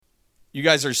you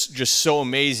guys are just so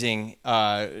amazing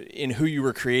in who you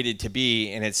were created to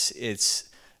be, and it's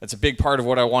a big part of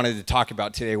what I wanted to talk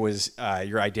about today was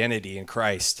your identity in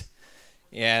Christ.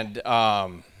 And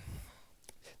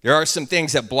there are some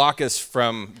things that block us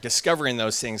from discovering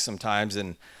those things sometimes,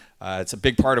 and it's a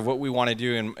big part of what we want to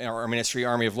do in our ministry,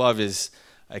 Army of Love, is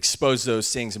expose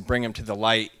those things and bring them to the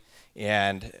light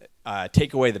and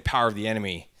take away the power of the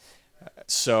enemy.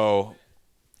 So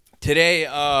today,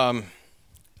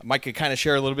 Mike could kind of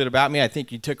share a little bit about me. I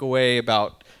think you took away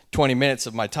about 20 minutes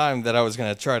of my time that I was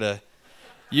going to try to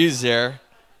use there.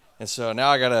 And so now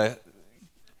I got to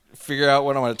figure out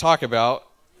what I'm going to talk about.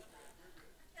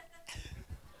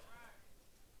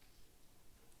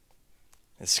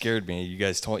 It scared me.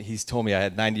 He's told me I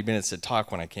had 90 minutes to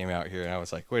talk when I came out here. And I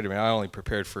was like, wait a minute, I only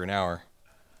prepared for an hour.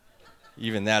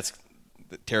 Even that's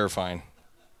terrifying.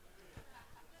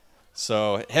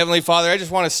 So, Heavenly Father, I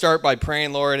just want to start by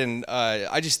praying, Lord, and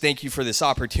I just thank you for this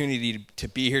opportunity to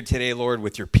be here today, Lord,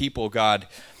 with your people, God,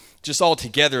 just all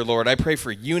together, Lord. I pray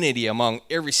for unity among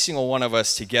every single one of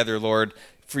us together, Lord,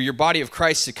 for your body of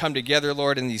Christ to come together,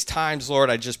 Lord, in these times, Lord.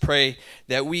 I just pray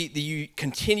that you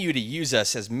continue to use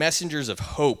us as messengers of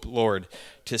hope, Lord,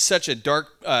 to such a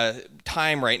dark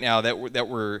time right now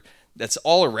that's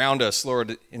all around us,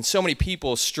 Lord, and so many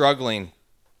people struggling.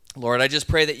 Lord, I just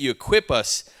pray that you equip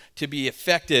us to be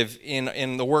effective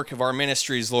in the work of our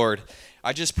ministries, Lord.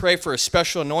 I just pray for a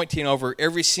special anointing over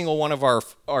every single one of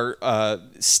our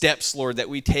steps, Lord, that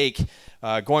we take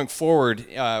going forward,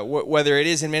 whether it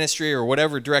is in ministry or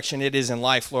whatever direction it is in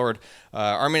life, Lord.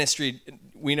 Our ministry,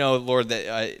 we know, Lord,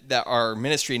 that our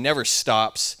ministry never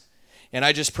stops. And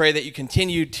I just pray that you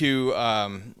continue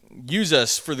to use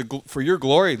us for your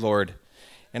glory, Lord.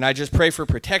 And I just pray for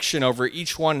protection over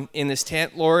each one in this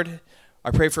tent, Lord. I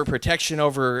pray for protection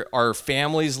over our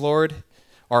families, Lord,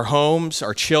 our homes,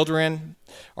 our children,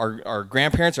 our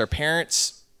grandparents, our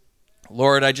parents.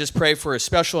 Lord, I just pray for a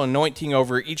special anointing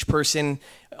over each person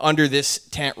under this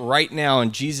tent right now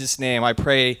in Jesus' name. I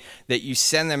pray that you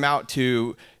send them out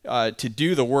to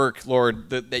do the work, Lord,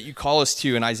 that you call us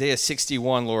to in Isaiah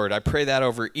 61, Lord. I pray that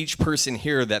over each person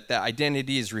here, that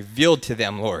identity is revealed to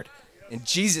them, Lord. In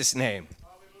Jesus' name.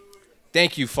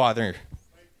 Thank you, Father.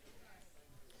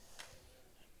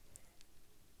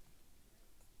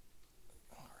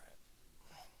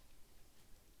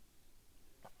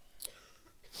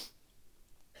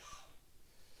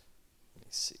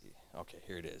 Okay,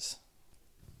 here it is.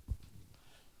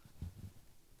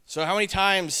 So how many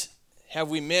times have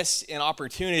we missed an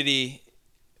opportunity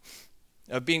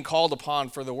of being called upon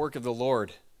for the work of the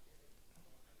Lord?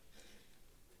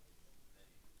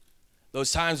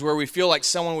 Those times where we feel like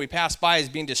someone we pass by is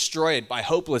being destroyed by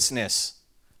hopelessness.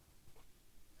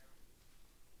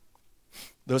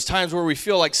 Those times where we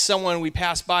feel like someone we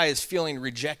pass by is feeling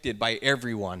rejected by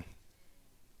everyone.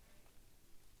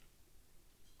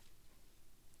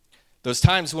 Those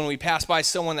times when we pass by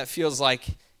someone that feels like,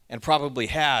 and probably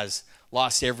has,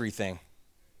 lost everything.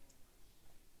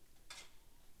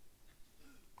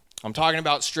 I'm talking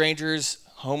about strangers,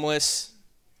 homeless,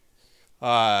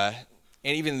 and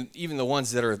even the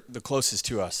ones that are the closest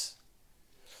to us.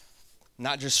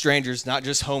 Not just strangers, not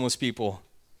just homeless people.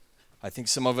 I think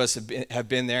some of us have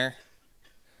been there,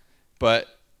 but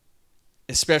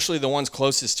especially the ones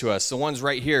closest to us, the ones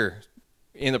right here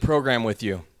in the program with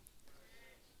you.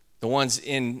 The ones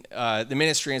in the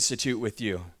Ministry Institute with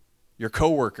you, your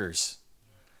coworkers,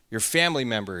 your family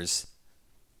members.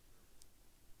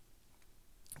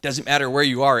 Doesn't matter where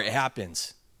you are, it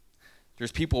happens.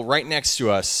 There's people right next to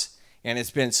us, and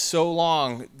it's been so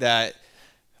long that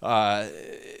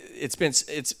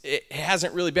it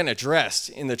hasn't really been addressed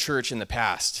in the church in the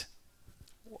past.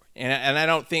 And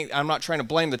I'm not trying to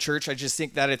blame the church. I just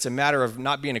think that it's a matter of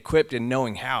not being equipped and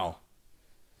knowing how.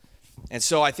 And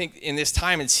so I think in this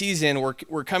time and season,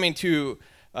 we're coming to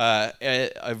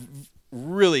a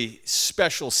really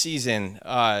special season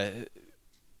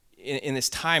in this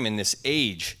time, in this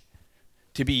age,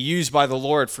 to be used by the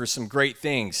Lord for some great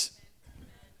things.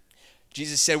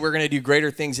 Jesus said we're going to do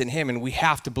greater things in him, and we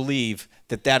have to believe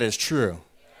that that is true.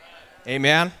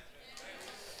 Amen?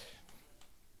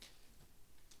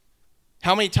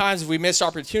 How many times have we missed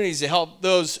opportunities to help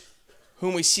those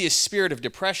whom we see a spirit of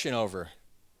depression over?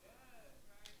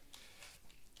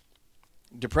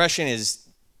 Depression is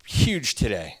huge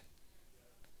today.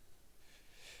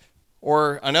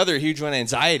 Or another huge one,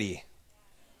 anxiety.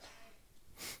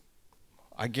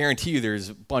 I guarantee you there's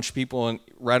a bunch of people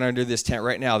right under this tent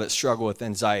right now that struggle with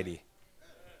anxiety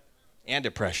and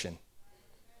depression.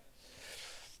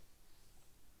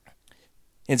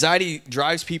 Anxiety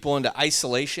drives people into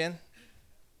isolation.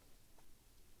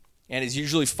 and is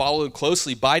usually followed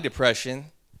closely by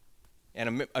depression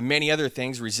and many other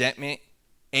things, resentment,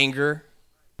 anger.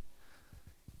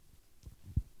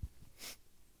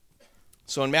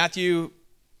 So in Matthew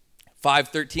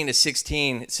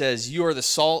 5:13-16, it says, "You are the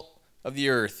salt of the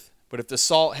earth, but if the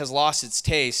salt has lost its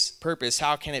taste, purpose,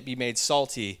 how can it be made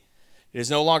salty? It is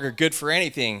no longer good for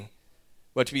anything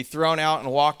but to be thrown out and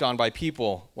walked on by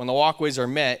people when the walkways are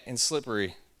wet and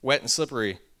slippery.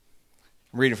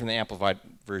 I'm reading from the Amplified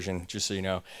Version, just so you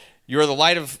know. You are the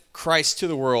light of Christ to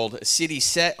the world. A city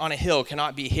set on a hill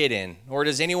cannot be hidden, nor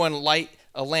does anyone light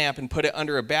a lamp and put it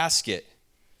under a basket,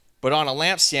 but on a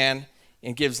lampstand,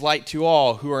 and gives light to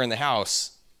all who are in the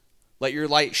house. Let your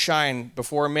light shine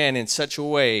before men in such a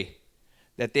way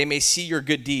that they may see your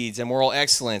good deeds and moral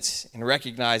excellence and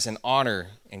recognize and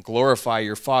honor and glorify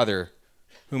your Father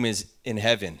whom is in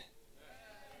heaven."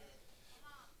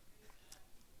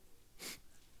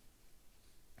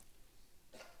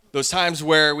 Those times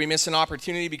where we miss an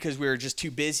opportunity because we are just too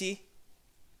busy,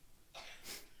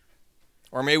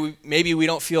 or maybe we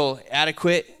don't feel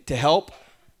adequate to help.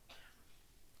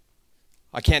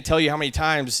 I can't tell you how many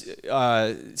times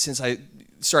since I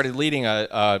started leading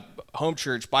a home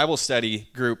church Bible study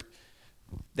group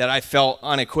that I felt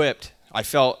unequipped. I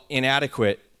felt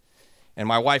inadequate. And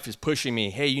my wife is pushing me,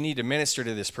 "Hey, you need to minister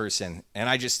to this person." And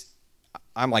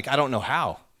I'm like, I don't know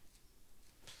how.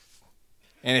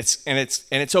 And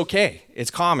it's okay.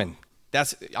 It's common.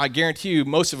 I guarantee you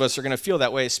most of us are going to feel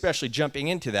that way, especially jumping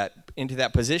into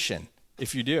that position,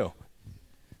 if you do.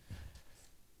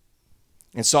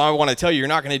 And so I want to tell you, you're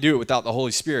not going to do it without the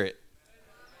Holy Spirit.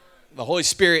 The Holy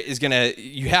Spirit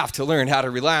you have to learn how to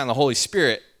rely on the Holy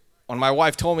Spirit. When my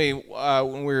wife told me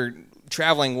when we were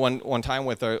traveling one time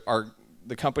with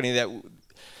the company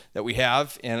that we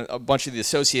have, and a bunch of the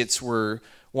associates were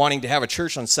wanting to have a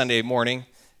church on Sunday morning,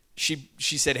 she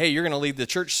said, "Hey, you're going to lead the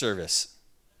church service."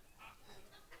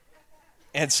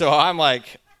 And so I'm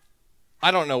like, I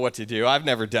don't know what to do. I've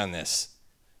never done this.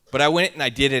 But I went and I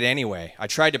did it anyway. I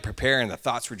tried to prepare, and the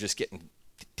thoughts were just getting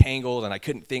tangled, and I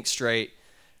couldn't think straight.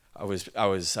 I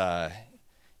was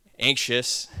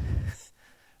anxious.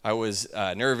 I was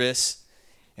nervous.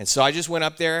 And so I just went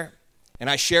up there, and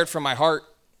I shared from my heart.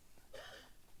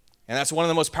 And that's one of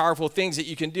the most powerful things that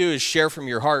you can do, is share from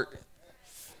your heart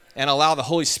and allow the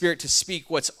Holy Spirit to speak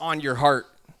what's on your heart.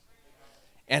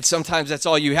 And sometimes that's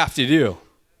all you have to do.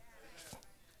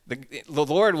 The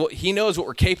Lord, He knows what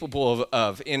we're capable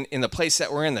of in the place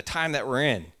that we're in, the time that we're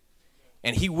in.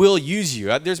 And He will use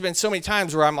you. There's been so many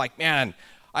times where I'm like, man,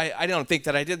 I don't think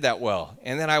that I did that well.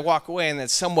 And then I walk away, and then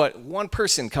one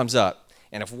person comes up.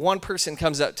 And if one person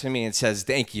comes up to me and says,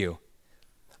 "Thank you,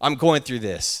 I'm going through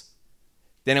this,"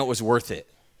 then it was worth it.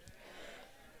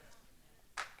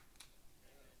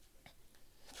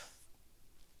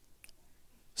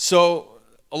 So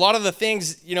a lot of the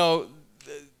things,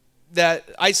 that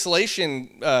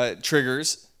isolation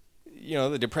triggers,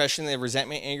 the depression, the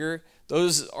resentment, anger,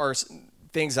 those are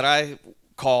things that I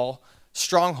call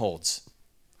strongholds.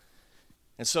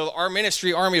 And so our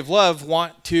ministry, Army of Love, we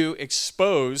want to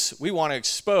expose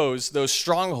those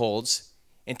strongholds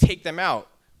and take them out.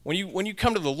 When you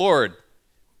come to the Lord,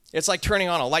 it's like turning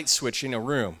on a light switch in a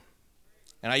room.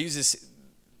 And I use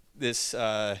this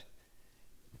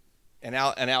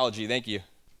analogy, thank you,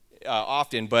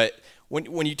 often, but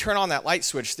when you turn on that light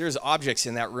switch, there's objects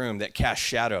in that room that cast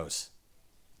shadows,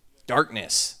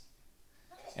 darkness.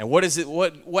 And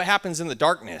what happens in the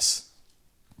darkness?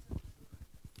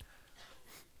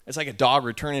 It's like a dog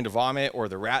returning to vomit, or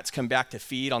the rats come back to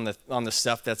feed on the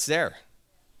stuff that's there.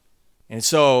 And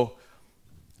so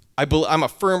I'm a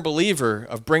firm believer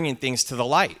of bringing things to the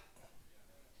light.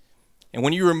 And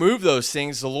when you remove those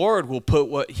things, the Lord will put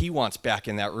what He wants back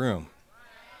in that room.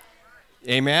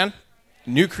 Amen?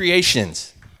 New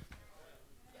creations.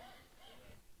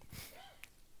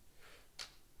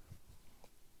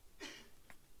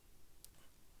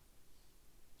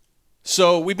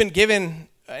 So we've been given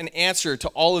an answer to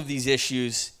all of these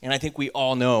issues, and I think we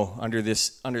all know under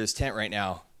this tent right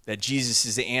now that Jesus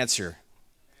is the answer.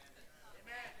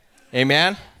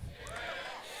 Amen?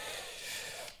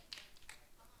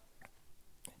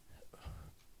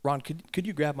 Ron, could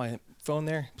you grab my phone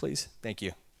there, please? Thank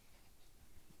you.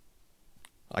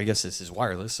 I guess this is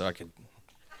wireless, so I could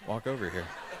walk over here.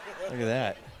 Look at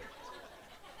that.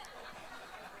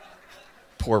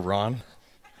 Poor Ron.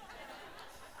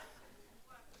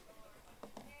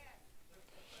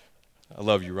 I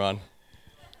love you, Ron.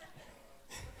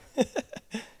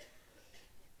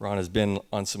 Ron has been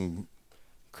on some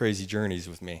crazy journeys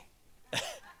with me.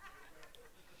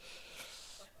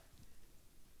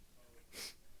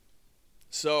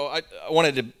 So I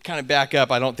wanted to kind of back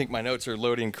up. I don't think my notes are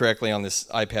loading correctly on this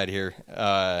iPad here.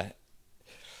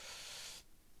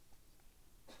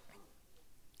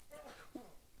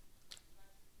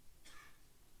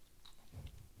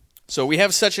 So we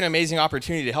have such an amazing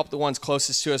opportunity to help the ones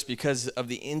closest to us because of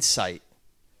the insight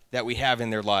that we have in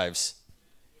their lives.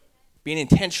 Being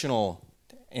intentional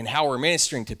in how we're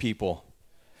ministering to people.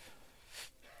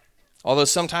 Although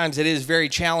sometimes it is very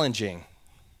challenging.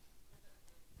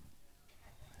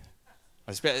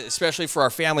 Especially for our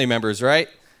family members, right?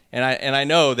 And I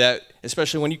know that,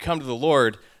 especially when you come to the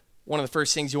Lord, one of the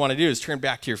first things you want to do is turn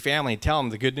back to your family and tell them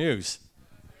the good news.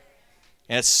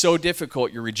 And it's so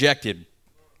difficult, you're rejected.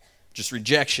 Just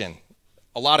rejection,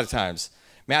 a lot of times.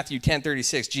 Matthew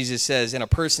 10:36, Jesus says, and a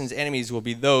person's enemies will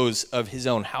be those of his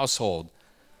own household.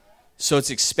 So it's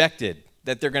expected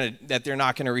that they're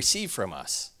not going to receive from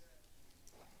us.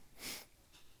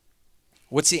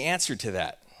 What's the answer to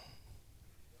that?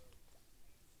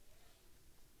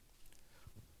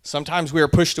 Sometimes we are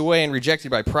pushed away and rejected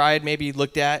by pride, maybe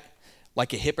looked at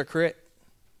like a hypocrite.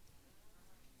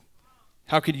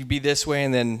 How could you be this way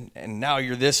and now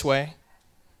you're this way?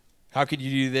 How could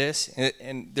you do this?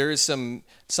 And there is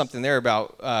something there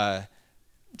about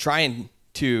trying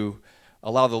to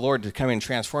allow the Lord to come in and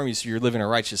transform you so you're living a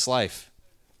righteous life.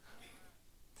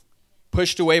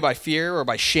 Pushed away by fear or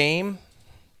by shame.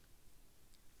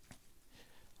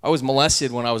 I was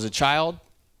molested when I was a child.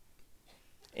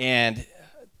 And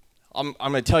I'm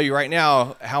going to tell you right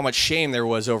now how much shame there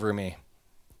was over me.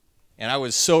 And I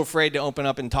was so afraid to open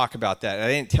up and talk about that. I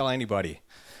didn't tell anybody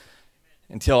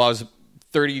until I was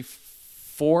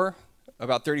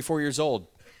about 34 years old.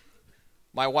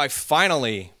 My wife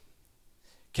finally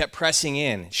kept pressing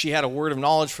in. She had a word of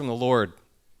knowledge from the Lord.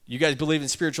 You guys believe in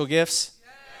spiritual gifts?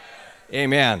 Yes.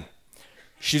 Amen.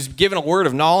 She was given a word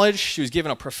of knowledge. She was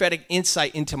given a prophetic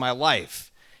insight into my life.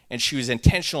 And she was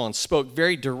intentional and spoke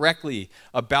very directly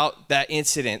about that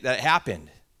incident that happened.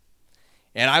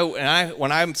 And when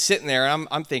I'm sitting there,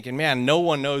 I'm thinking, man, no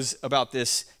one knows about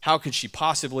this. How could she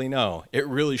possibly know? It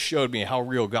really showed me how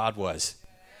real God was.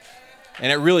 And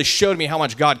it really showed me how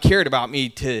much God cared about me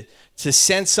to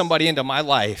send somebody into my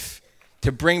life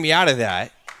to bring me out of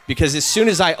that. Because as soon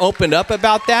as I opened up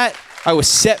about that, I was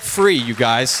set free, you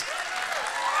guys.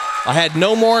 I had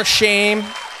no more shame.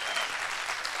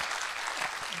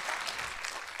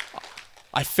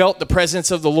 I felt the presence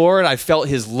of the Lord. I felt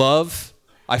his love.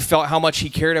 I felt how much he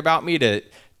cared about me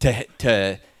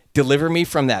to deliver me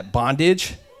from that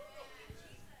bondage.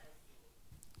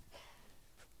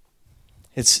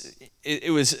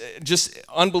 It was just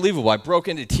unbelievable. I broke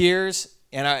into tears,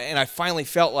 and I finally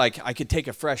felt like I could take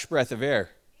a fresh breath of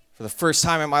air for the first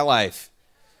time in my life.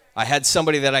 I had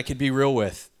somebody that I could be real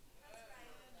with.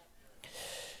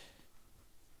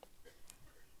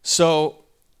 So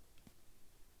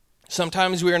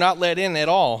sometimes we are not let in at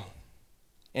all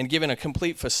and given a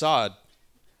complete facade.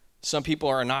 Some people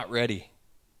are not ready.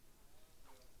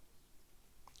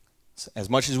 As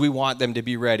much as we want them to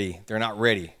be ready, they're not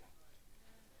ready.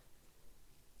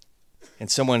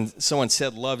 And someone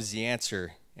said love is the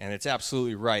answer, and it's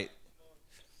absolutely right.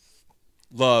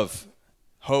 Love,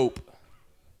 hope,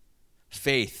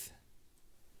 faith,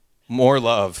 more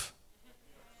love,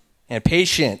 and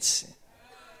patience,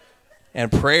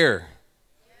 and prayer,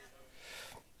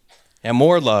 and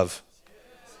more love.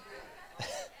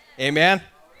 Amen?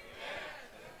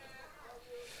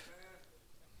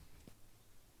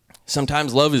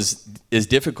 Sometimes love is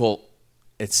difficult.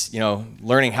 It's,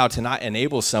 learning how to not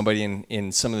enable somebody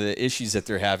in some of the issues that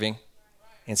they're having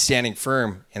and standing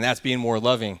firm, and that's being more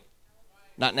loving,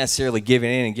 not necessarily giving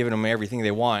in and giving them everything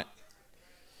they want.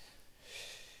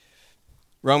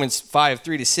 Romans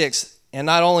 5:3-6, and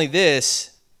not only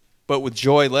this, but with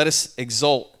joy let us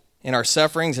exult in our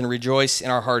sufferings and rejoice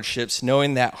in our hardships,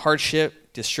 knowing that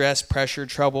hardship, distress, pressure,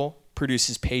 trouble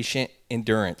produces patient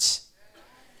endurance.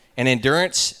 And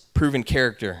endurance, proven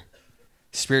character,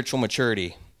 spiritual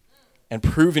maturity. And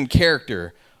proven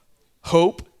character,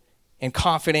 hope and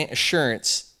confident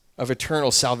assurance of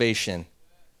eternal salvation.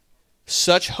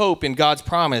 Such hope in God's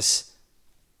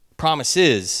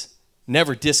promises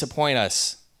never disappoint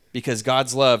us, because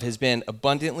God's love has been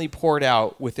abundantly poured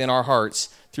out within our hearts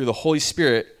through the Holy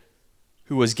Spirit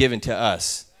who was given to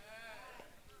us.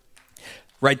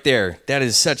 Right there, that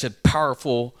is such a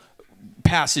powerful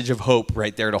passage of hope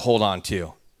right there to hold on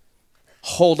to.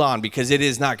 Hold on, because it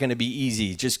is not going to be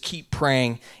easy. Just keep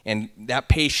praying, and that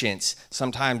patience,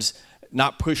 sometimes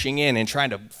not pushing in and trying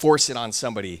to force it on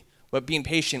somebody, but being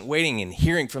patient, waiting and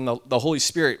hearing from the Holy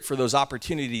Spirit for those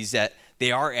opportunities that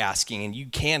they are asking, and you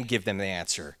can give them the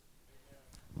answer.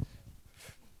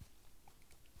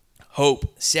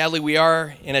 Hope. Sadly, we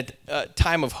are in a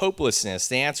time of hopelessness.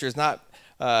 The answer is not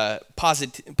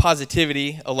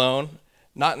positivity alone,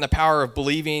 not in the power of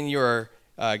believing you're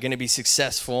going to be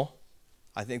successful.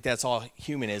 I think that's all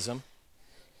humanism.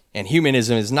 And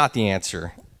humanism is not the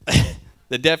answer.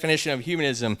 The definition of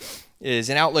humanism is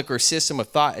an outlook or system of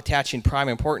thought attaching prime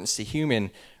importance to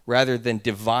human rather than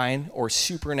divine or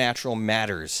supernatural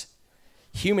matters.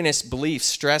 Humanist beliefs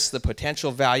stress the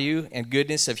potential value and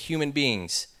goodness of human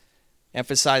beings,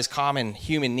 emphasize common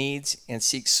human needs, and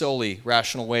seek solely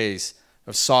rational ways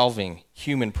of solving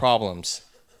human problems.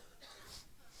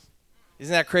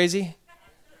 Isn't that crazy?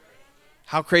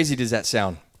 How crazy does that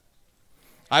sound?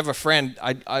 I have a friend,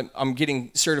 I'm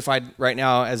getting certified right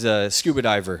now as a scuba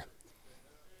diver.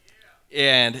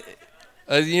 And,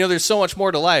 there's so much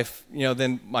more to life,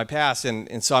 than my past.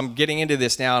 And so I'm getting into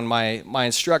this now. And my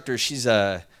instructor, she's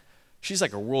like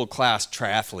a world-class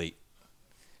triathlete.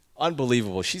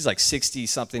 Unbelievable. She's like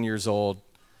 60-something years old.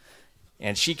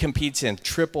 And she competes in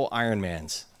triple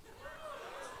Ironmans.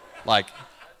 Like,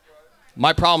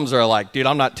 my problems are like, dude,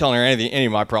 I'm not telling her any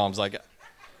of my problems. Like,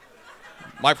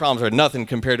 my problems are nothing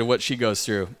compared to what she goes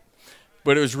through.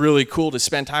 But it was really cool to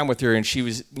spend time with her. And she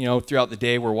was, throughout the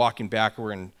day, we're walking back,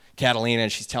 we're in Catalina,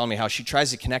 and she's telling me how she tries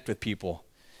to connect with people.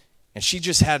 And she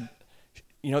just had,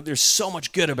 there's so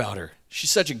much good about her.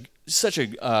 She's she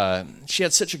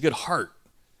had such a good heart.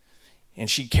 And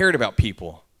she cared about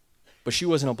people. But she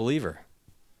wasn't a believer.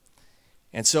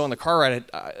 And so in the car ride,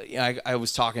 I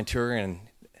was talking to her, and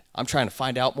I'm trying to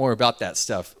find out more about that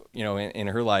stuff, in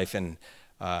her life. And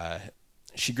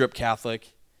she grew up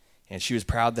Catholic, and she was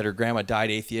proud that her grandma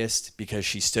died atheist because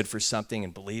she stood for something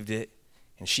and believed it.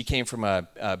 And she came from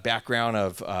a background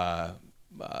of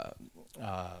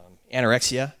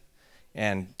anorexia,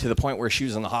 and to the point where she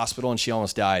was in the hospital and she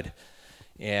almost died.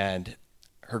 And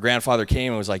her grandfather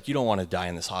came and was like, "You don't want to die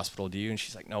in this hospital, do you?" And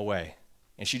she's like, "No way."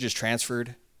 And she just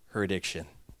transferred her addiction.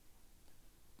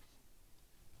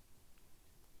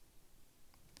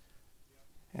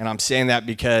 And I'm saying that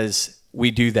because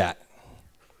we do that.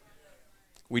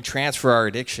 We transfer our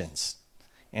addictions.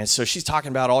 And so she's talking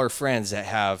about all her friends that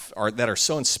are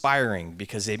so inspiring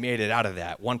because they made it out of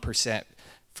that. 1%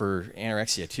 for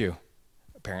anorexia too,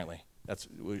 apparently. That's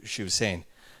what she was saying.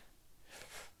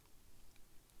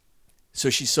 So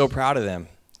she's so proud of them.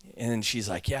 And she's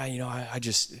like, "Yeah,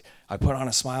 I put on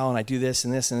a smile and I do this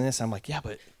and this and this." I'm like, "Yeah,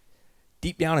 but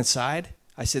deep down inside,"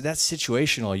 I said, "that's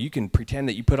situational. You can pretend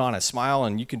that you put on a smile,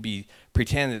 and you can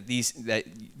pretend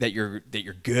that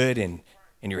you're good and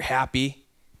you're happy."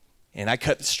 And I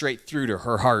cut straight through to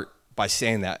her heart by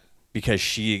saying that because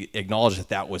she acknowledged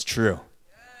that was true.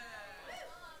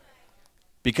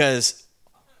 Because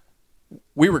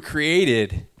we were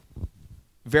created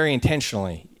very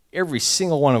intentionally. Every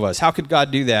single one of us. How could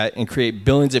God do that and create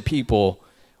billions of people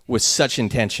with such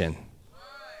intention?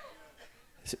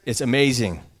 It's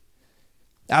amazing.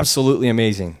 Absolutely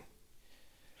amazing.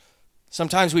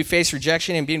 Sometimes we face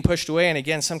rejection and being pushed away, and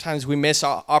again, sometimes we miss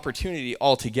opportunity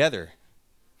altogether.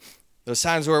 Those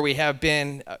times where we have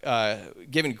been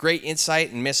given great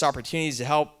insight and missed opportunities to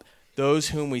help those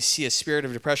whom we see a spirit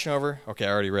of depression over. Okay, I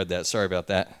already read that. Sorry about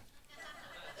that.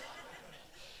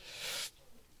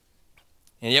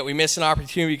 And yet we miss an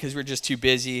opportunity because we're just too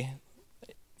busy.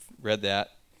 Read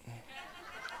that.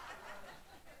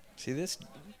 See this?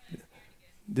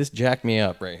 This jacked me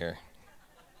up right here.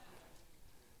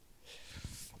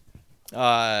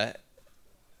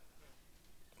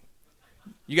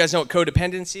 You guys know what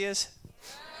codependency is?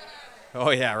 Oh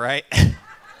yeah, right?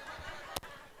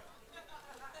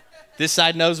 This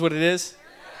side knows what it is?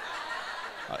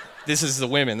 This is the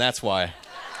women, that's why.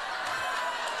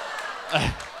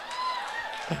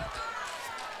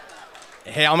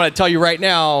 Hey, I'm going to tell you right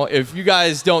now, if you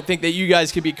guys don't think that you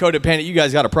guys can be codependent, you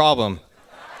guys got a problem.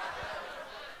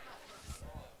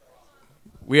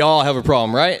 We all have a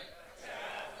problem, right?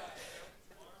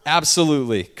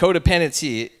 Absolutely.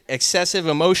 Codependency, excessive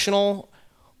emotional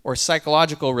or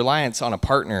psychological reliance on a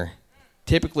partner,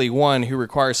 typically one who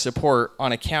requires support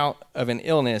on account of an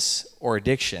illness or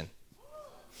addiction.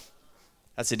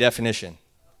 That's the definition.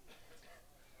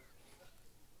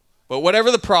 But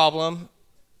whatever the problem,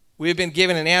 we have been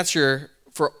given an answer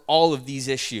for all of these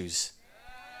issues.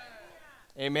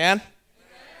 Amen?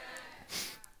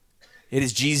 It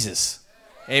is Jesus.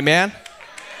 Amen?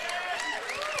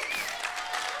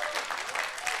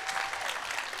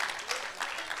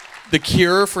 The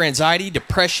cure for anxiety,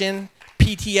 depression,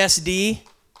 PTSD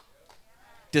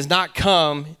does not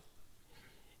come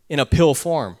in a pill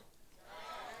form.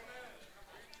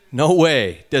 No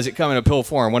way does it come in a pill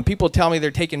form. When people tell me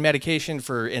they're taking medication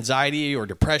for anxiety or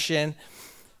depression,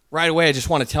 right away I just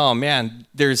want to tell them, man,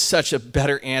 there's such a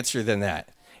better answer than that.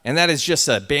 And that is just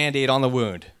a Band-Aid on the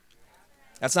wound.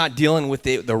 That's not dealing with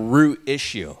the root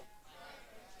issue.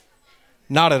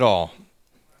 Not at all.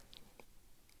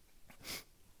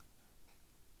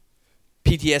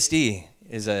 PTSD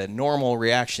is a normal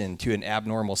reaction to an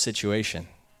abnormal situation.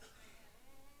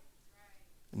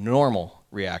 Normal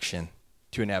reaction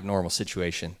to an abnormal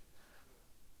situation.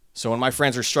 So when my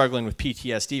friends are struggling with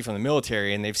PTSD from the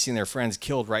military and they've seen their friends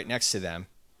killed right next to them,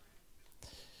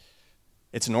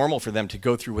 it's normal for them to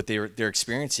go through what they're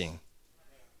experiencing.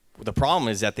 The problem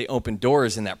is that they open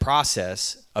doors in that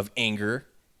process of anger,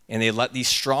 and they let these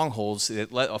strongholds, they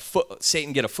let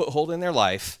Satan get a foothold in their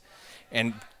life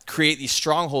and create these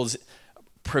strongholds,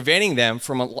 preventing them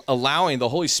from allowing the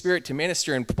Holy Spirit to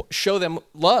minister and show them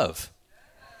love.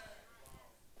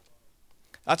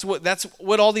 That's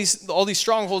what all these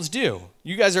strongholds do.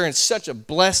 You guys are in such a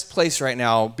blessed place right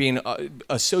now being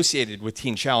associated with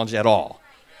Teen Challenge at all.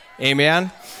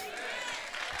 Amen?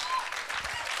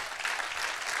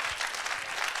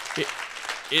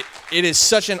 It is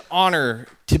such an honor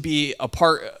to be a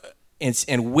part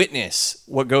and witness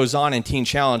what goes on in Teen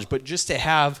Challenge, but just to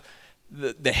have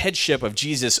the headship of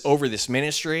Jesus over this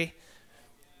ministry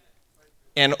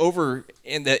and over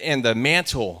in the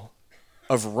mantle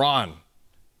of Ron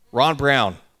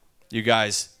Brown, you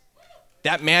guys,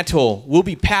 that mantle will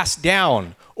be passed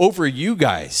down over you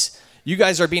guys. You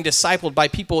guys are being discipled by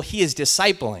people he is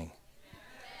discipling.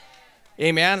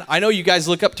 Amen. I know you guys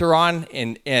look up to Ron,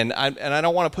 and I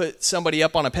don't want to put somebody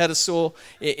up on a pedestal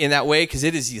in that way, because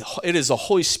it is the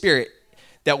Holy Spirit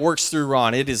that works through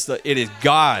Ron. It is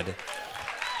God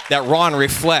that Ron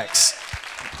reflects.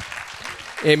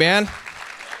 Amen.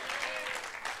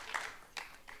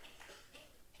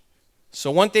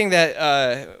 So one thing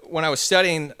that when I was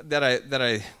studying that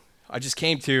I just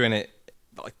came to, and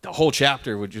like the whole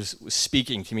chapter was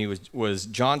speaking to me was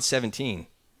John 17.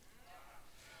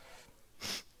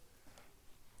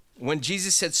 When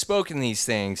Jesus had spoken these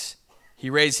things, he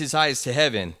raised his eyes to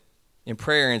heaven in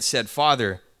prayer and said,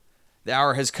 Father, the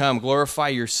hour has come. Glorify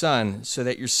your Son, so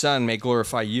that your Son may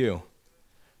glorify you,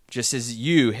 just as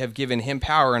you have given him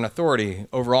power and authority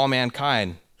over all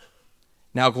mankind.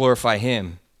 Now glorify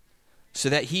him, so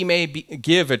that he may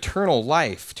give eternal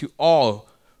life to all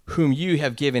whom you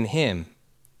have given him,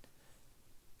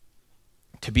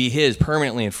 to be his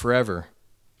permanently and forever.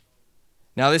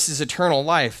 Now this is eternal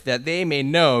life, that they may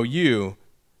know you,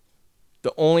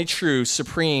 the only true,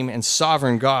 supreme, and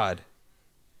sovereign God,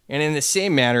 and in the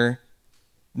same manner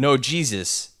know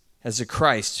Jesus as the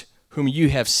Christ whom you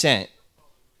have sent.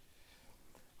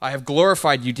 I have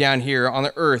glorified you down here on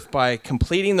the earth by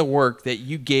completing the work that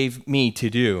you gave me to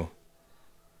do.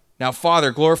 Now,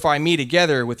 Father, glorify me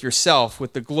together with yourself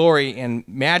with the glory and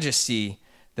majesty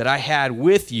that I had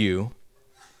with you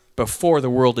before the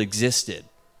world existed.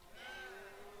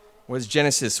 What does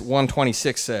Genesis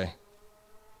 1:26 say?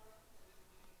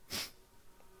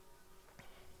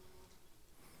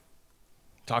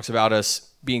 It talks about us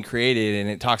being created, and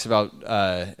it talks about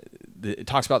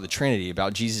the Trinity,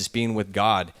 about Jesus being with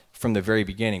God from the very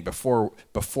beginning,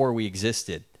 before we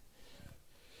existed.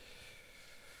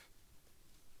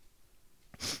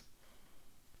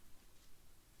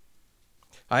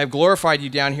 I have glorified you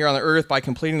down here on the earth by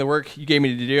completing the work you gave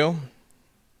me to do.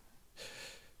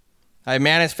 I have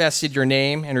manifested your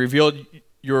name and revealed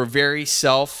your very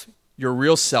self, your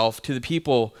real self, to the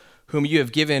people whom you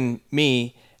have given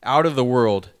me out of the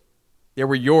world. They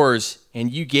were yours,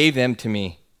 and you gave them to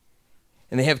me,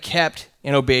 and they have kept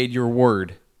and obeyed your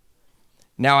word.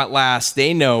 Now at last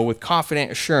they know with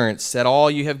confident assurance that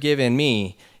all you have given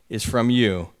me is from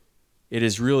you. It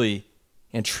is really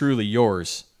and truly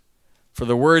yours. For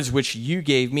the words which you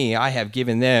gave me, I have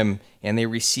given them, and they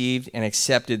received and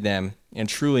accepted them, and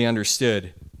truly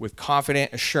understood with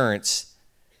confident assurance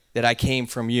that I came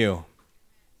from you,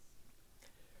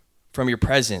 from your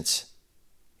presence,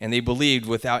 and they believed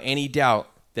without any doubt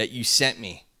that you sent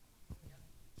me.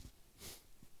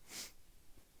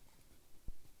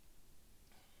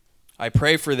 I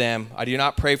pray for them. I do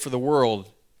not pray for the world,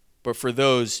 but for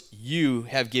those you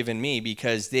have given me,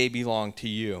 because they belong to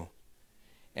you.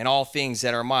 And all things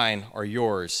that are mine are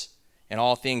yours, and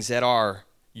all things that are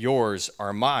yours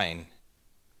are mine,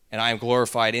 and I am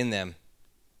glorified in them.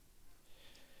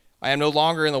 I am no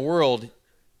longer in the world,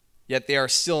 yet they are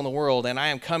still in the world, and I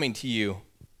am coming to you.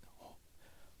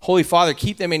 Holy Father,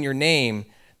 keep them in your name,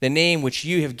 the name which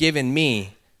you have given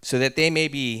me, so that they may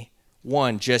be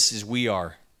one just as we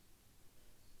are.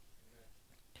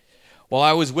 While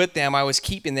I was with them, I was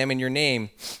keeping them in your name,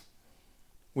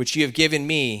 which you have given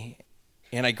me,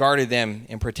 and I guarded them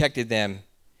and protected them,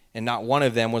 and not one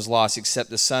of them was lost except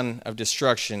the son of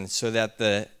destruction, so that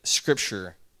the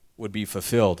scripture would be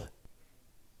fulfilled.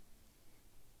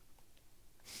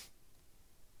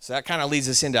 So that kind of leads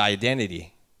us into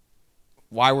identity.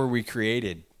 Why were we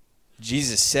created?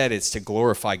 Jesus said it's to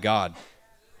glorify God.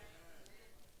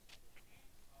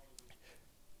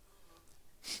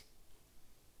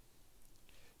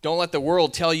 Don't let the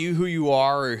world tell you who you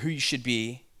are or who you should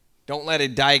be. Don't let a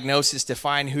diagnosis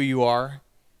define who you are.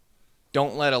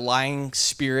 Don't let a lying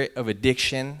spirit of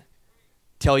addiction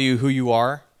tell you who you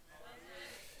are.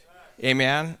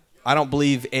 Amen. I don't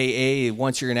believe AA,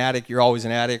 once you're an addict, you're always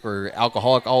an addict, or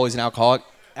alcoholic, always an alcoholic.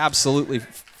 Absolutely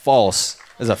false.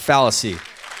 It's a fallacy.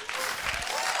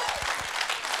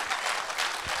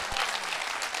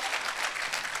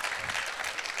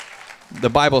 The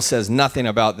Bible says nothing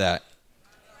about that.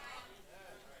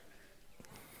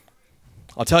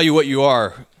 I'll tell you what you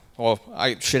are. Well,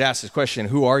 I should ask this question.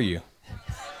 Who are you?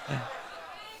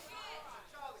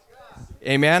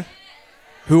 Amen?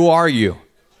 Who are you?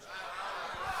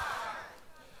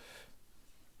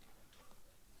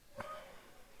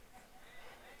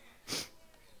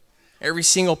 Every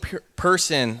single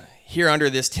person here under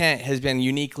this tent has been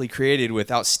uniquely created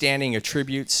with outstanding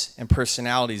attributes and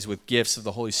personalities with gifts of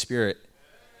the Holy Spirit.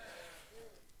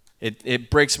 It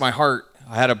breaks my heart.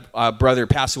 I had a brother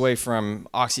pass away from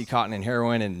Oxycontin and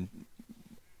heroin, and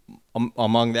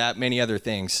among that, many other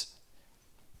things.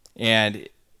 And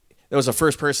it was the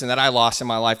first person that I lost in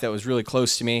my life that was really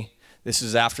close to me. This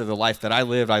is after the life that I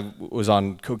lived. I was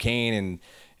on cocaine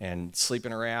and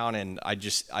sleeping around, and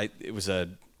it was a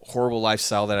horrible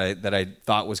lifestyle that I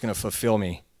thought was going to fulfill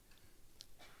me.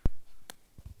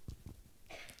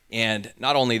 And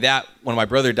not only that, when my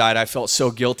brother died, I felt so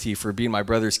guilty for being my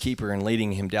brother's keeper and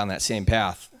leading him down that same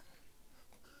path.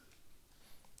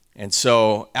 And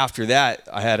so after that,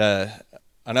 I had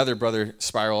another brother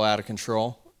spiral out of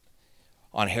control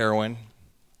on heroin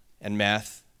and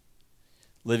meth,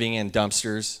 living in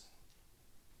dumpsters.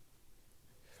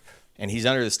 And he's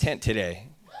under this tent today.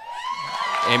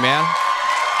 Amen?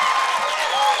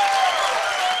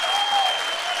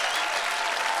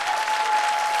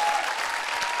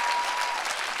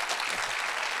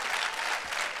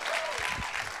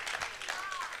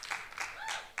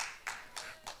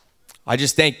 I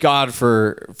just thank God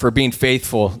for being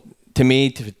faithful to me,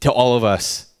 to all of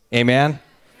us. Amen?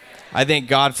 I thank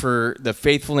God for the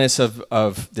faithfulness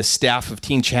of the staff of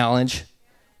Teen Challenge,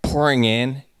 pouring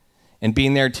in and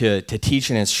being there to teach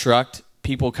and instruct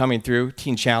people coming through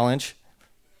Teen Challenge.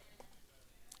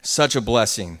 Such a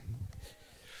blessing.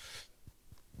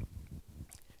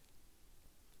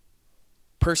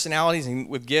 Personalities and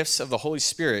with gifts of the Holy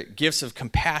Spirit, gifts of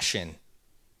compassion,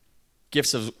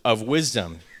 gifts of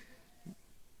wisdom,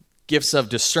 gifts of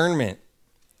discernment,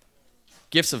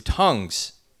 gifts of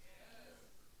tongues.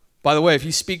 By the way, if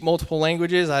you speak multiple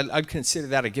languages, I'd consider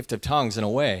that a gift of tongues in a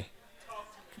way.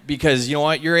 Because you know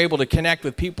what? You're able to connect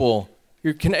with people.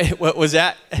 What was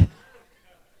that?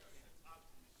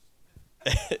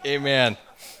 Amen.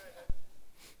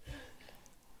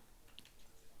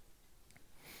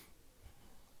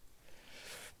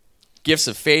 Gifts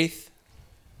of faith,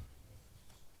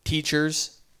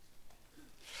 teachers.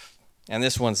 And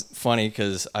this one's funny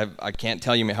because I can't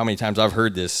tell you how many times I've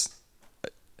heard this.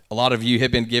 A lot of you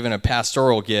have been given a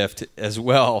pastoral gift as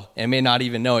well and may not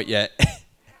even know it yet.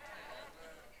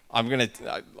 I'm going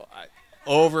to,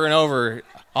 over and over,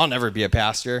 I'll never be a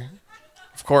pastor.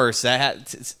 Of course,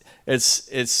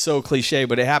 it's so cliche,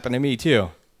 but it happened to me too.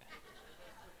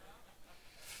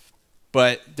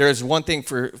 But there's one thing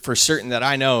for certain that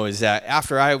I know is that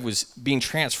after I was being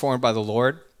transformed by the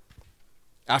Lord,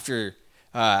 after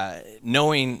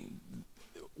knowing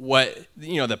what,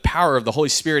 the power of the Holy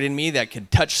Spirit in me that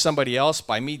could touch somebody else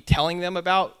by me telling them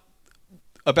about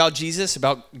Jesus,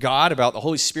 about God, about the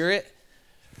Holy Spirit,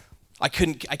 I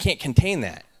can't contain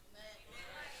that.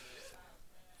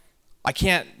 I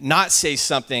can't not say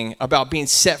something about being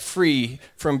set free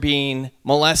from being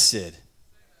molested.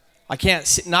 I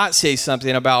can't not say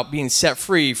something about being set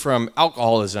free from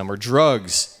alcoholism or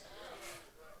drugs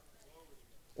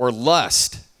or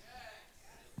lust.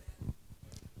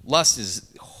 Lust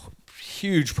is a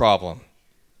huge problem.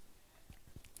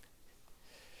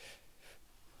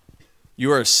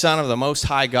 You are a son of the Most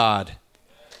High God.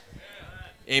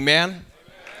 Amen?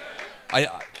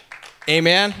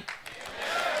 Amen?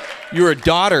 You are a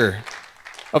daughter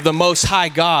of the Most High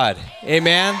God.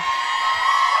 Amen?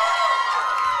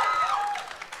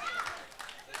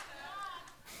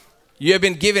 You have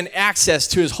been given access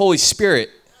to His Holy Spirit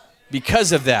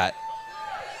because of that.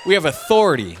 We have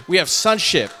authority. We have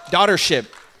sonship, daughtership.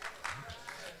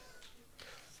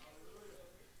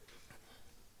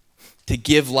 to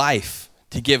give life,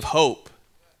 to give hope,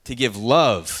 to give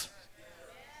love.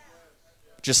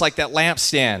 Just like that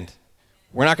lampstand,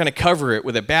 we're not going to cover it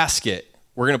with a basket.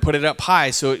 We're going to put it up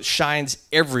high so it shines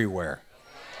everywhere.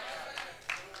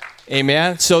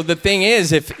 Amen? So the thing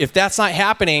is, if that's not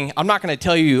happening, I'm not going to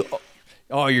tell you,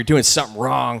 oh, you're doing something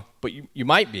wrong, but you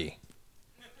might be.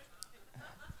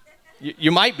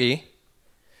 You might be.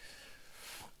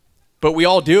 But we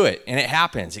all do it, and it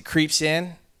happens. It creeps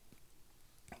in,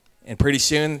 and pretty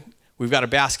soon we've got a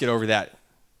basket over that.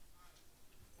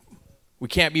 We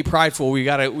can't be prideful. We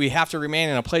have to remain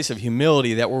in a place of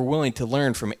humility that we're willing to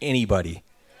learn from anybody.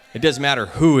 It doesn't matter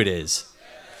who it is.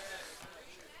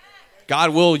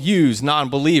 God will use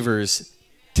non-believers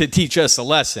to teach us a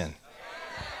lesson.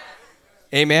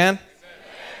 Amen?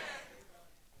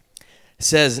 It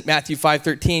says, Matthew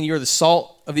 5:13, you're the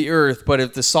salt of the earth, but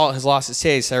if the salt has lost its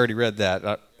taste, I already read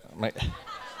that.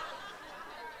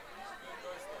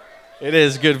 It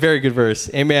is good, very good verse.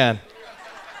 Amen.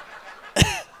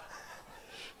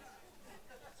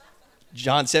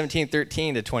 John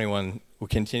 17:13-21. We'll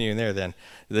continue in there then.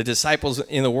 The disciples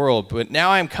in the world, but now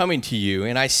I am coming to you,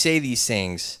 and I say these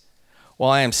things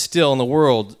while I am still in the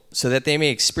world, so that they may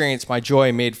experience my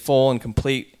joy made full and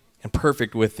complete and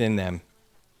perfect within them,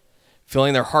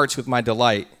 filling their hearts with my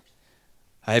delight.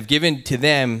 I have given to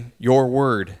them your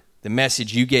word, the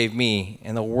message you gave me,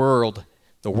 and the world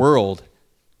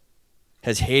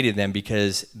has hated them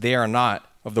because they are not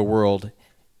of the world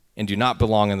and do not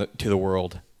belong to the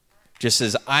world, just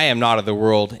as I am not of the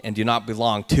world and do not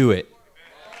belong to it.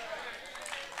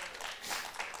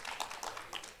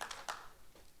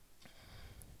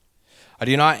 I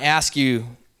do not ask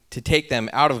you to take them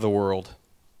out of the world,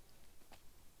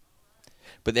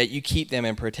 but that you keep them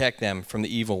and protect them from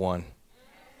the evil one.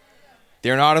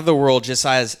 They are not of the world, just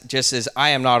as I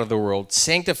am not of the world.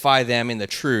 Sanctify them in the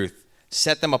truth.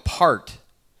 Set them apart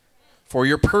for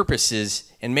your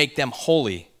purposes and make them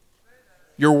holy.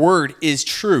 Your word is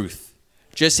truth.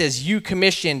 Just as you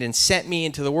commissioned and sent me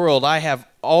into the world, I have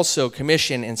also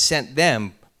commissioned and sent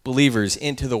them, believers,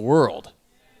 into the world.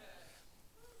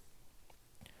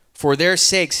 For their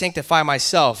sake, sanctify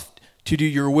myself to do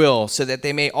your will, so that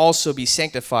they may also be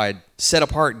sanctified, set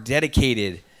apart,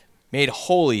 dedicated, made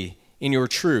holy in your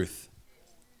truth.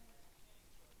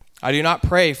 I do not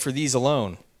pray for these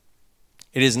alone.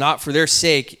 It is not for their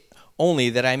sake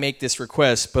only that I make this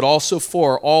request, but also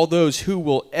for all those who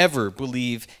will ever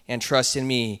believe and trust in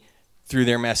me through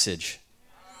their message,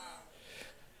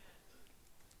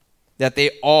 that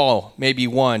they all may be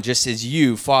one, just as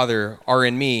you, Father, are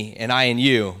in me and I in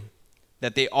you,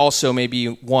 that they also may be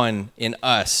one in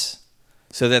us,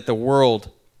 so that the world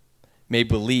may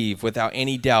believe without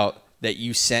any doubt that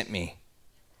you sent me.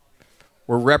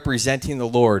 We're representing the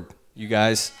Lord, you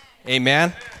guys.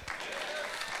 Amen?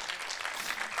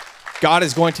 God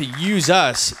is going to use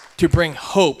us to bring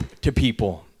hope to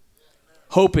people.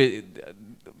 Hope,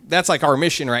 that's like our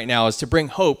mission right now, is to bring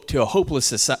hope to a hopeless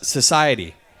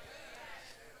society.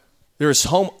 There is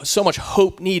so much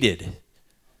hope needed.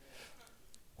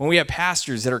 When we have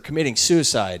pastors that are committing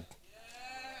suicide,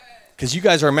 because you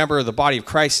guys are a member of the body of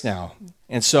Christ now.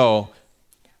 And so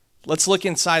let's look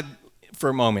inside for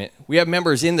a moment. We have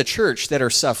members in the church that are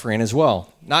suffering as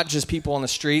well, not just people on the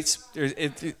streets.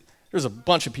 There's a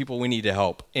bunch of people we need to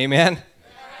help. Amen?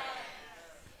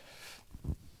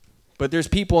 But there's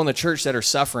people in the church that are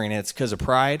suffering, and it's because of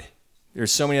pride.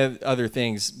 There's so many other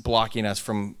things blocking us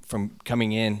from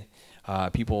coming in.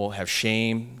 People have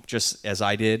shame, just as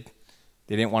I did.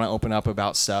 They didn't want to open up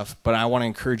about stuff. But I want to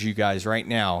encourage you guys right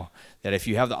now that if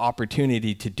you have the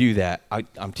opportunity to do that,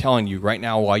 I'm telling you right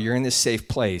now, while you're in this safe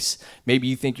place, maybe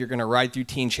you think you're going to ride through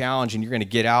Teen Challenge and you're going to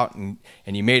get out and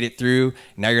you made it through,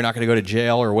 and now you're not going to go to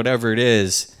jail or whatever it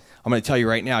is. I'm going to tell you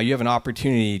right now, you have an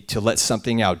opportunity to let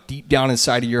something out deep down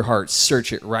inside of your heart.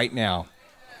 Search it right now.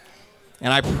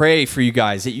 And I pray for you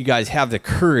guys that you guys have the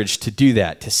courage to do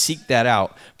that, to seek that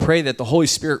out. Pray that the Holy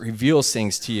Spirit reveals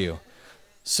things to you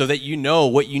so that you know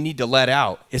what you need to let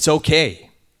out. It's okay.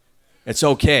 It's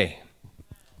okay.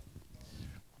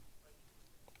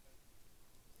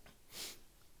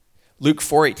 Luke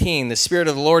 4:18, the Spirit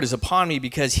of the Lord is upon me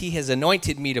because he has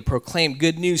anointed me to proclaim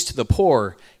good news to the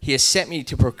poor. He has sent me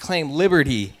to proclaim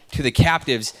liberty to the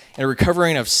captives and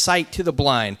recovering of sight to the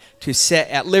blind, to set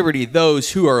at liberty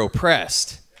those who are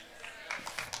oppressed.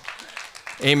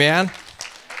 Amen.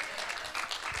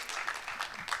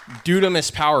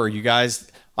 Dunamis power, you guys.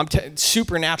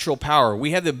 Supernatural power.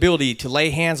 We have the ability to lay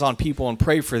hands on people and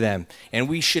pray for them, and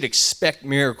we should expect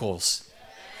miracles.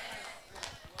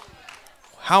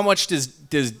 How much does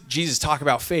Jesus talk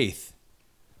about faith?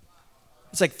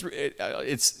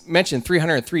 It's mentioned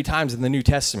 303 times in the New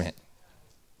Testament.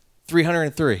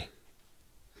 303.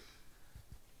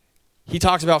 He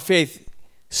talks about faith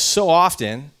so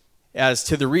often as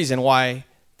to the reason why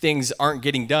things aren't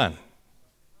getting done.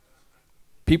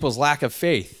 People's lack of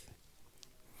faith.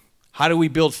 How do we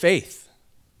build faith?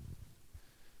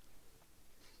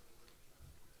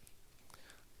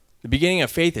 The beginning of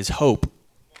faith is hope.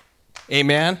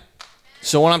 Amen?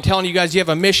 So when I'm telling you guys you have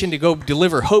a mission to go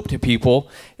deliver hope to people,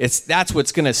 that's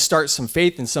what's going to start some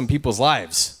faith in some people's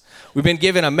lives. We've been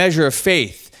given a measure of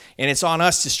faith, and it's on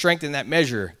us to strengthen that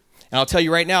measure. And I'll tell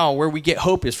you right now, where we get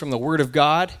hope is from the Word of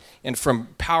God and from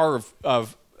power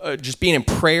of just being in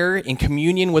prayer, in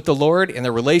communion with the Lord, and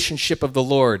the relationship of the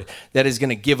Lord that is going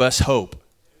to give us hope.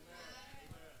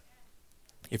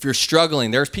 If you're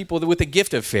struggling, there's people with the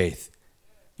gift of faith.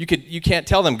 You can't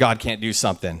tell them God can't do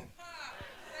something.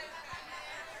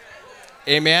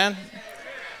 Amen?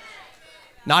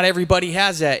 Not everybody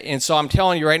has that. And so I'm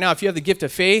telling you right now, if you have the gift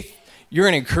of faith, you're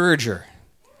an encourager.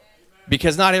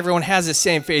 Because not everyone has the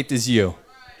same faith as you.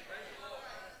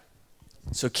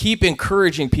 So keep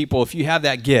encouraging people if you have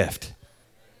that gift.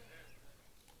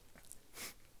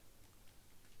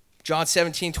 John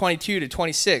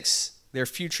 17:22-26, their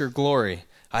future glory.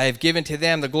 I have given to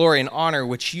them the glory and honor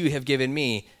which you have given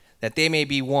me, that they may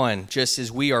be one, just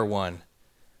as we are one.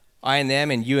 I and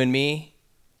them, and you and me,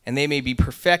 and they may be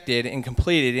perfected and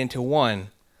completed into one,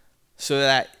 so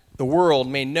that the world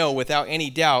may know without any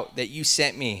doubt that you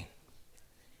sent me,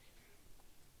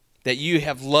 that you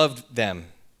have loved them,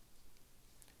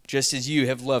 just as you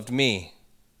have loved me.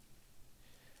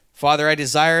 Father, I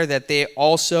desire that they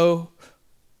also,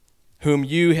 whom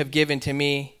you have given to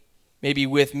me, may be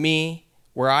with me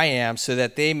where I am, so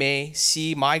that they may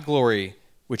see my glory,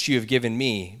 which you have given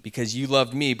me, because you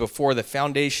loved me before the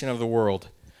foundation of the world.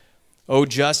 O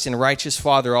just and righteous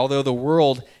Father, although the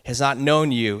world has not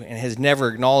known you and has never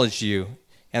acknowledged you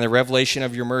and the revelation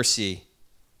of your mercy,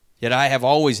 yet I have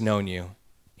always known you,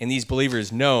 and these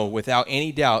believers know without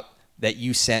any doubt that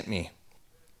you sent me.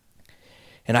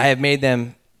 And I have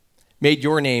made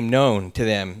your name known to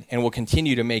them, and will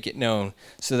continue to make it known,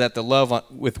 so that the love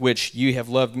with which you have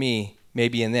loved me may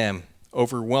be in them,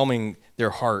 overwhelming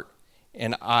their heart,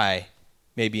 and I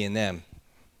may be in them.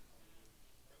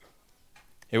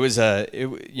 I'm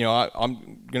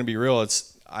going to be real.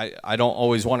 I don't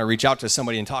always want to reach out to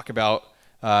somebody and talk about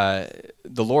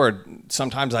the Lord.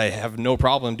 Sometimes I have no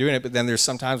problem doing it, but then there's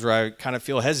sometimes where I kind of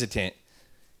feel hesitant.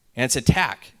 And it's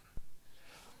attack.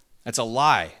 That's a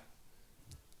lie.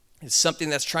 It's something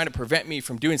that's trying to prevent me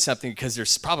from doing something because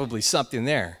there's probably something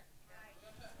there.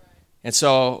 And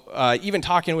so even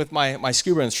talking with my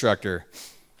scuba instructor,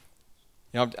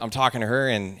 I'm talking to her,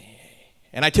 and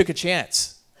I took a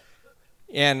chance.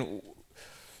 And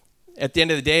at the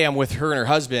end of the day, I'm with her and her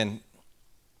husband,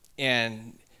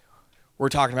 and we're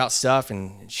talking about stuff,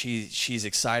 and she's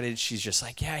excited. She's just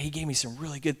like, yeah, he gave me some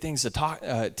really good things to talk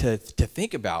to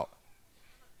think about.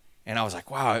 And I was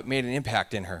like, wow, it made an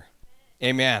impact in her.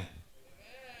 Amen.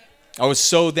 I was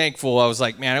so thankful. I was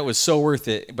like, man, it was so worth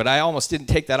it. But I almost didn't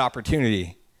take that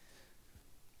opportunity.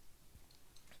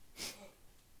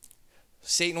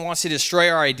 Satan wants to destroy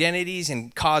our identities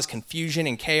and cause confusion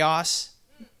and chaos,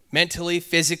 mentally,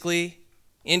 physically,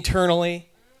 internally,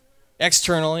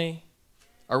 externally,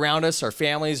 around us, our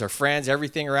families, our friends,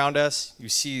 everything around us. You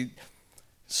see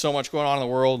so much going on in the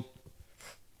world.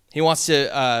 He wants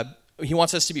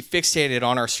us to be fixated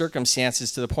on our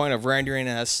circumstances to the point of rendering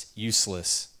us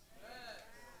useless.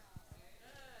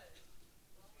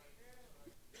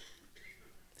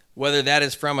 Whether that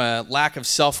is from a lack of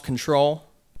self-control,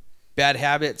 bad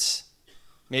habits,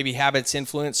 maybe habits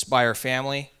influenced by our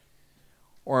family,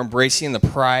 or embracing the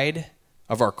pride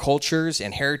of our cultures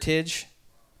and heritage,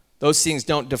 those things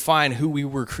don't define who we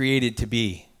were created to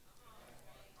be.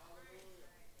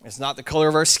 It's not the color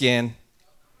of our skin.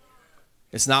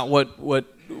 It's not what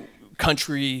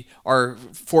country our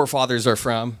forefathers are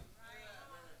from.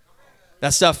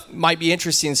 That stuff might be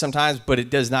interesting sometimes, but it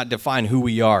does not define who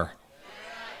we are.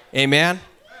 Amen?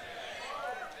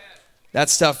 That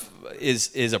stuff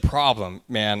is a problem,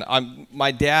 man.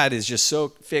 My dad is just so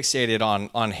fixated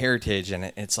on heritage, and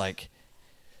it's like,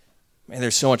 man,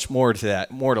 there's so much more to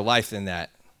that, more to life than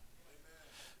that.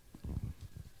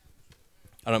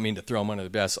 I don't mean to throw him under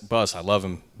the bus. I love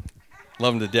him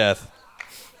to death.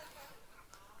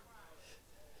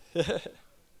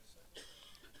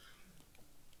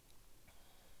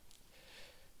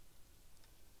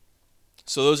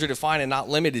 So those are defined and not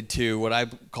limited to what I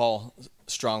call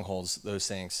strongholds, those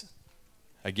things.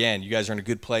 Again, you guys are in a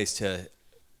good place to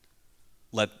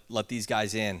let these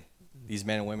guys in, these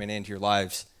men and women into your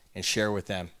lives and share with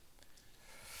them.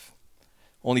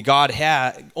 Only God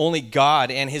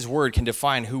and his word can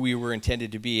define who we were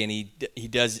intended to be, and he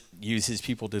does use his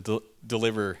people to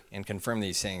deliver and confirm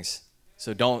these things.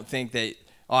 So don't think that,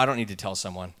 I don't need to tell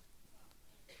someone.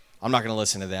 I'm not going to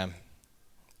listen to them.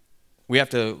 We have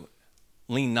to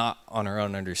lean not on our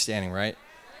own understanding, right?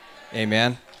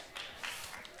 Amen.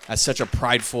 That's such a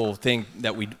prideful thing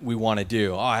that we want to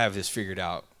do. I have this figured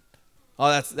out.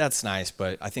 That's nice,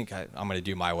 but I think I'm going to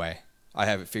do my way. I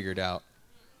have it figured out.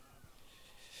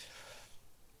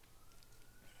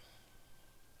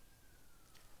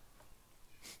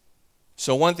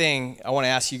 So one thing I want to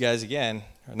ask you guys again,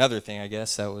 another thing, I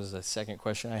guess, that was the second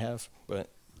question I have, but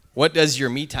what does your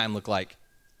me time look like?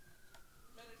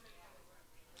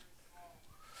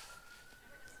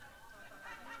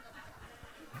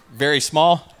 Very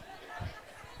small?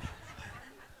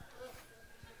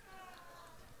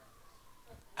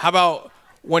 How about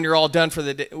when you're all done for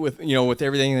the day with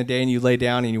everything in the day and you lay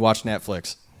down and you watch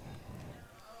Netflix?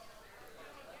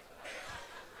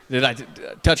 Did I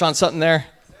touch on something there?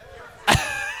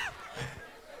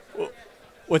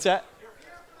 What's that?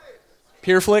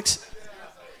 PureFlix?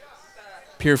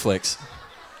 PureFlix.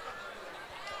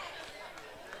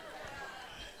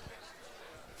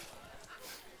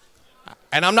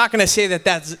 And I'm not going to say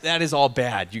that is all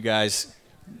bad, you guys,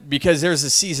 because there's a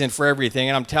season for everything.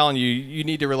 And I'm telling you, you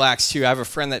need to relax too. I have a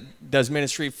friend that does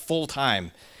ministry full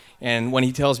time. And when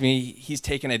he tells me he's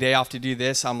taking a day off to do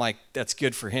this, I'm like, that's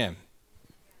good for him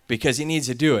because he needs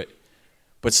to do it.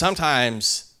 But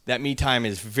sometimes that me time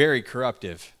is very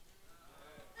corruptive.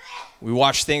 We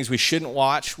watch things we shouldn't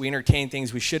watch. We entertain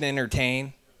things we shouldn't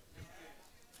entertain.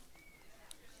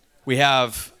 We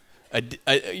have,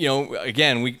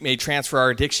 again, we may transfer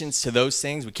our addictions to those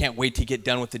things. We can't wait to get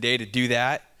done with the day to do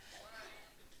that.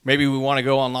 Maybe we want to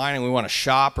go online and we want to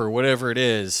shop or whatever it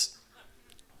is.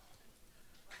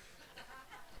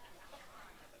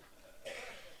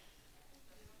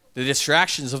 The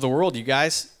distractions of the world, you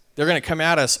guys, they're going to come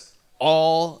at us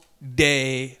all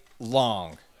day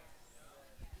long.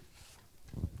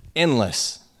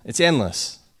 Endless. It's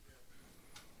endless.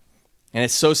 And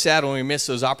it's so sad when we miss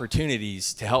those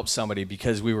opportunities to help somebody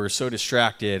because we were so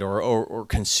distracted or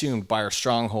consumed by our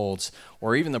strongholds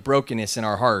or even the brokenness in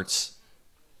our hearts.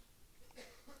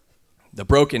 The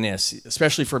brokenness,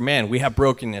 especially for men, we have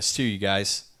brokenness too, you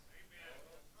guys.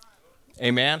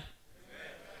 Amen?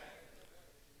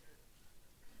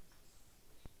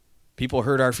 People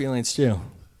hurt our feelings too.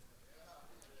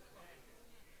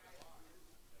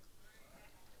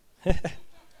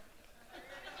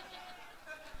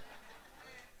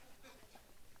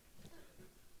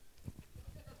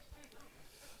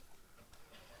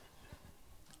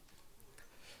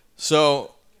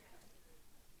 So,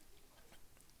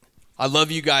 I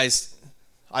love you guys.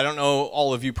 I don't know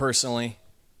all of you personally.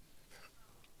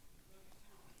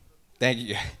 Thank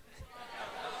you.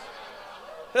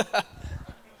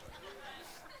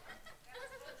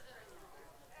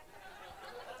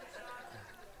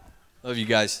 Love you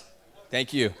guys.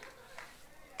 Thank you.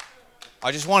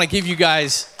 I just want to give you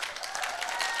guys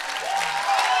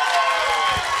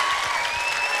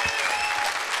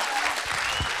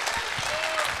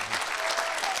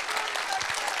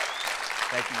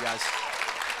thank you guys.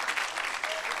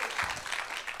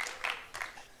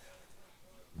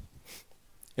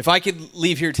 If I could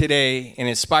leave here today and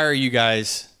inspire you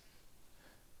guys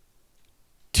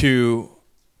to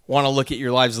want to look at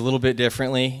your lives a little bit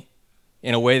differently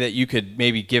in a way that you could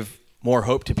maybe give more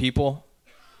hope to people,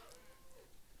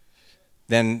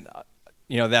 then,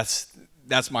 that's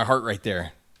my heart right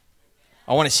there.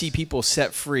 I want to see people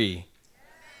set free.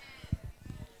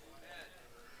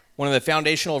 One of the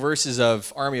foundational verses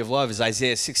of Army of Love is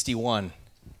Isaiah 61.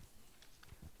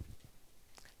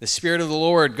 The Spirit of the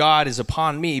Lord God is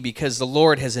upon me because the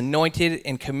Lord has anointed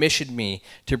and commissioned me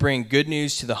to bring good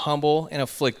news to the humble and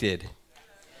afflicted.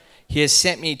 He has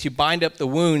sent me to bind up the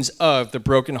wounds of the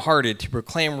brokenhearted, to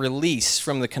proclaim release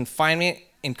from the confinement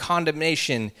and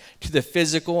condemnation to the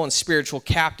physical and spiritual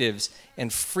captives,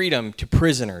 and freedom to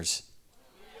prisoners.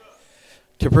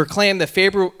 To proclaim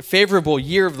the favorable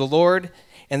year of the Lord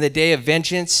and the day of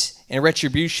vengeance and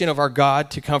retribution of our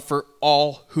God, to comfort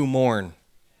all who mourn.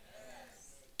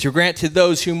 To grant to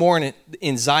those who mourn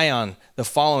in Zion the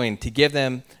following, to give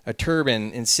them a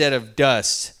turban instead of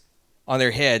dust on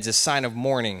their heads, a sign of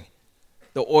mourning.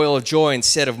 The oil of joy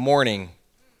instead of mourning,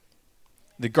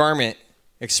 the garment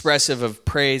expressive of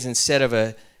praise instead of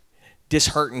a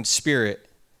disheartened spirit.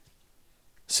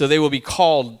 So they will be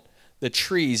called the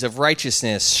trees of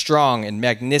righteousness, strong and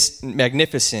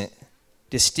magnificent,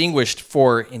 distinguished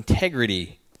for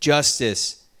integrity,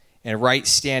 justice, and right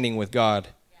standing with God.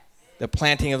 the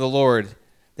planting of the Lord,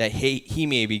 that he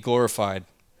may be glorified.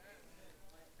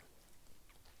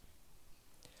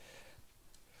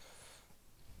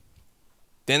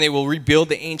 Then they will rebuild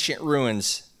the ancient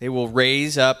ruins. They will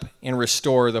raise up and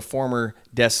restore the former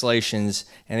desolations,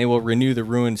 and they will renew the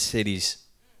ruined cities.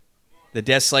 The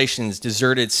desolations,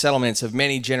 deserted settlements of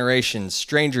many generations,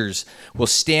 strangers will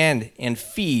stand and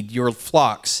feed your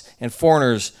flocks, and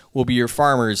foreigners will be your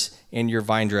farmers and your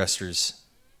vine dressers.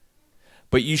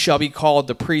 But you shall be called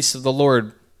the priests of the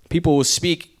Lord. People will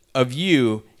speak of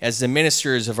you as the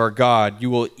ministers of our God. You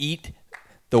will eat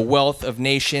the wealth of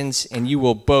nations, and you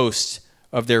will boast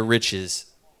of their riches.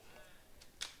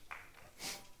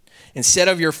 Instead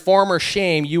of your former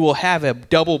shame, you will have a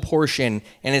double portion,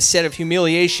 and instead of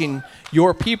humiliation,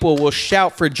 your people will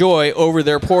shout for joy over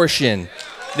their portion.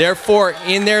 Therefore,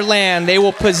 in their land, they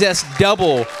will possess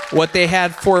double what they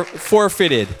had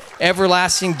forfeited.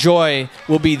 Everlasting joy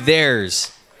will be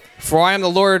theirs. For I am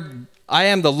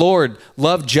the Lord,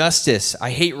 love justice.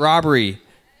 I hate robbery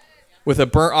with a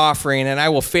burnt offering, and I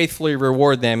will faithfully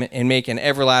reward them and make an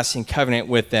everlasting covenant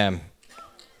with them.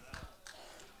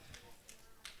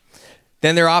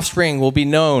 Then their offspring will be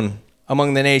known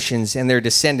among the nations, and their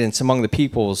descendants among the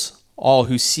peoples. All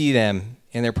who see them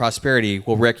in their prosperity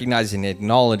will recognize and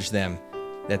acknowledge them,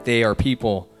 that they are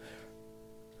people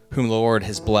whom the Lord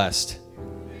has blessed.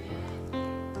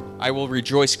 I will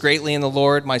rejoice greatly in the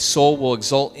Lord. My soul will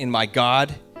exult in my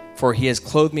God, for he has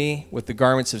clothed me with the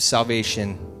garments of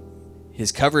salvation. He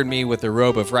has covered me with a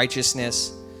robe of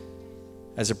righteousness.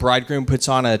 As a bridegroom puts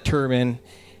on a turban,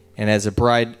 and as a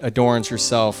bride adorns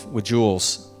herself with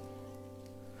jewels.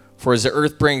 For as the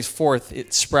earth brings forth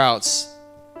its sprouts,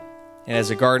 and as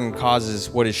a garden causes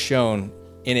what is shown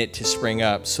in it to spring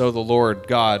up, so the Lord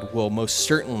God will most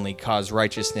certainly cause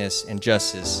righteousness and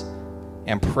justice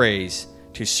and praise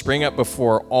to spring up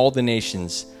before all the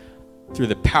nations through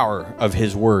the power of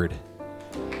his word.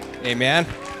 Amen.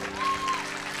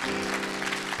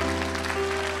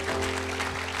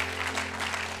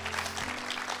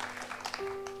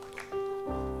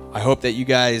 I hope that you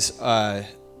guys,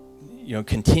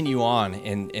 continue on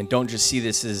and don't just see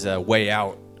this as a way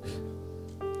out.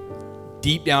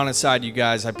 Deep down inside you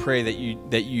guys, I pray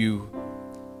that you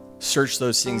search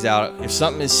those things out. If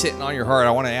something is sitting on your heart,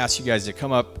 I want to ask you guys to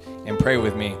come up and pray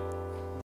with me.